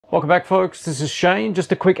Welcome back, folks. This is Shane.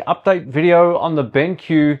 Just a quick update video on the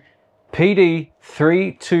BenQ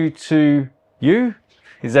PD3225U.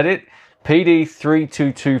 Is that it?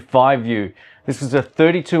 PD3225U. This is a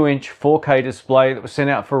 32-inch 4K display that was sent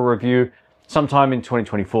out for a review sometime in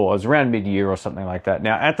 2024. It was around mid-year or something like that.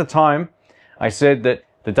 Now, at the time, I said that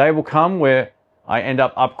the day will come where I end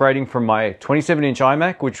up upgrading from my 27-inch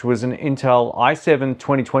iMac, which was an Intel i7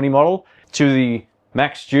 2020 model, to the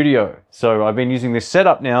Mac Studio. So I've been using this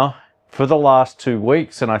setup now for the last 2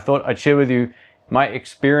 weeks, and I thought I'd share with you my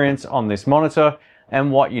experience on this monitor and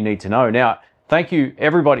what you need to know. Now, thank you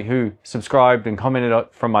everybody who subscribed and commented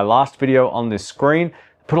from my last video on this screen.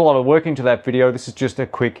 Put a lot of work into that video. This is just a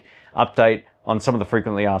quick update on some of the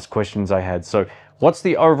frequently asked questions I had. So what's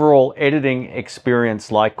the overall editing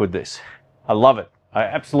experience like with this? I love it. I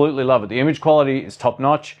absolutely love it. The image quality is top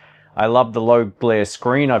notch. I love the low glare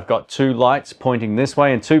screen. I've got 2 lights pointing this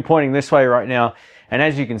way and 2 pointing this way right now. And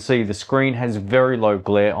as you can see, the screen has very low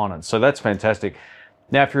glare on it. So that's fantastic.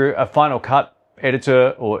 Now, if you're a Final Cut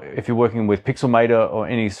editor, or if you're working with Pixelmator or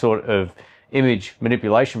any sort of image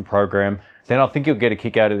manipulation program, then I think you'll get a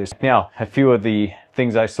kick out of this. Now, a few of the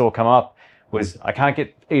things I saw come up was I can't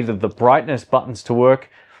get either the brightness buttons to work,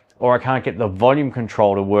 or I can't get the volume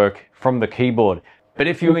control to work from the keyboard. But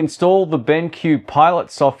if you install the BenQ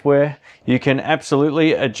Pilot software, you can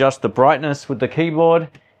absolutely adjust the brightness with the keyboard.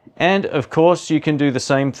 And of course, you can do the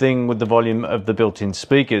same thing with the volume of the built-in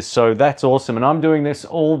speakers. So that's awesome. And I'm doing this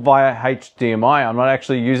all via HDMI. I'm not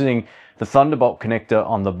actually using the Thunderbolt connector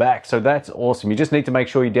on the back. So that's awesome. You just need to make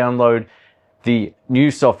sure you download the new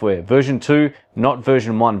software, version 2, not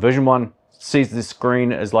version 1. Version 1 sees this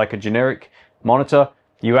screen as like a generic monitor.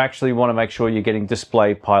 You actually want to make sure you're getting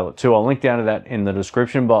Display Pilot 2. I'll link down to that in the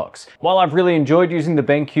description box. While I've really enjoyed using the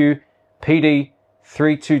BenQ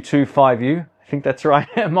PD3225U, I think that's right,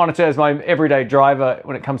 monitor as my everyday driver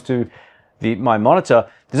when it comes to my monitor,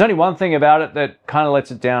 there's only one thing about it that kind of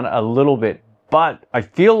lets it down a little bit. But I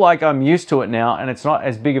feel like I'm used to it now, and it's not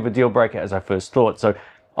as big of a deal breaker as I first thought. So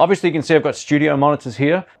obviously you can see I've got studio monitors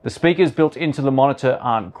here. The speakers built into the monitor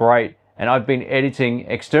aren't great, and I've been editing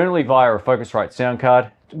externally via a Focusrite sound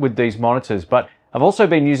card with these monitors, but I've also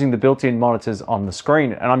been using the built-in monitors on the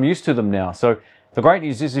screen, and I'm used to them now. So the great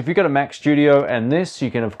news is if you've got a Mac Studio and this,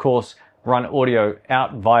 you can of course run audio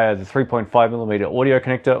out via the 3.5mm audio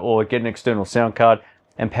connector, or get an external sound card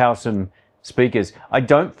and power some speakers. I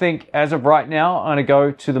don't think, as of right now, I'm gonna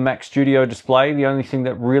go to the Mac Studio display. The only thing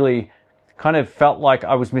that really kind of felt like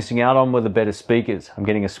I was missing out on were the better speakers. I'm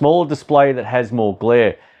getting a smaller display that has more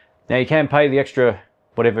glare. Now, you can pay the extra,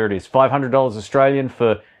 whatever it is, $500 Australian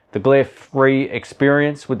for the glare-free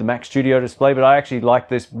experience with the Mac Studio display, but I actually like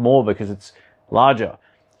this more because it's larger.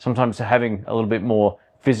 Sometimes having a little bit more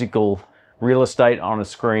physical real estate on a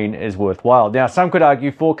screen is worthwhile. Now, some could argue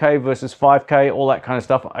 4K versus 5K, all that kind of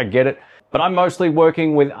stuff, I get it. But I'm mostly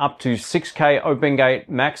working with up to 6K OpenGate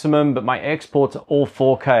maximum, but my exports are all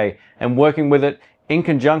 4K, and working with it in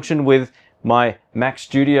conjunction with my Mac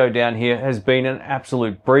Studio down here has been an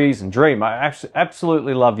absolute breeze and dream. I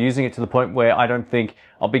absolutely love using it to the point where I don't think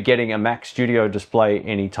I'll be getting a Mac Studio display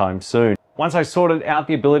anytime soon. Once I sorted out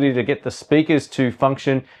the ability to get the speakers to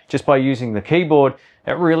function just by using the keyboard,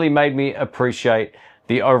 it really made me appreciate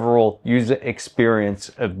the overall user experience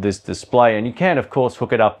of this display. And you can, of course,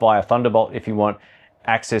 hook it up via Thunderbolt if you want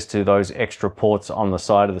access to those extra ports on the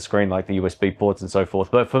side of the screen, like the USB ports and so forth.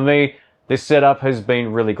 But for me, this setup has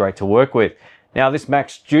been really great to work with. Now, this Mac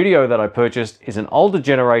Studio that I purchased is an older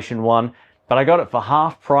generation one, but I got it for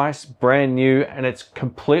half price, brand new, and it's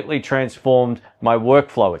completely transformed my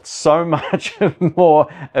workflow. It's so much more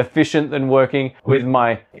efficient than working with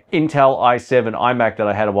my Intel i7 iMac that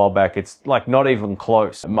I had a while back. It's like not even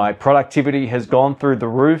close. My productivity has gone through the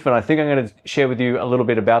roof, and I think I'm going to share with you a little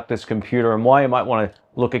bit about this computer and why you might want to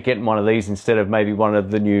look at getting one of these instead of maybe one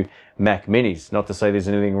of the new Mac Minis. Not to say there's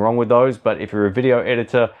anything wrong with those, but if you're a video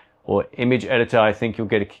editor or image editor, I think you'll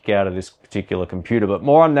get a kick out of this particular computer. But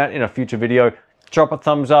more on that in a future video. Drop a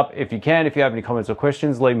thumbs up if you can. If you have any comments or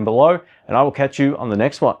questions, leave them below, and I will catch you on the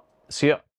next one. See ya.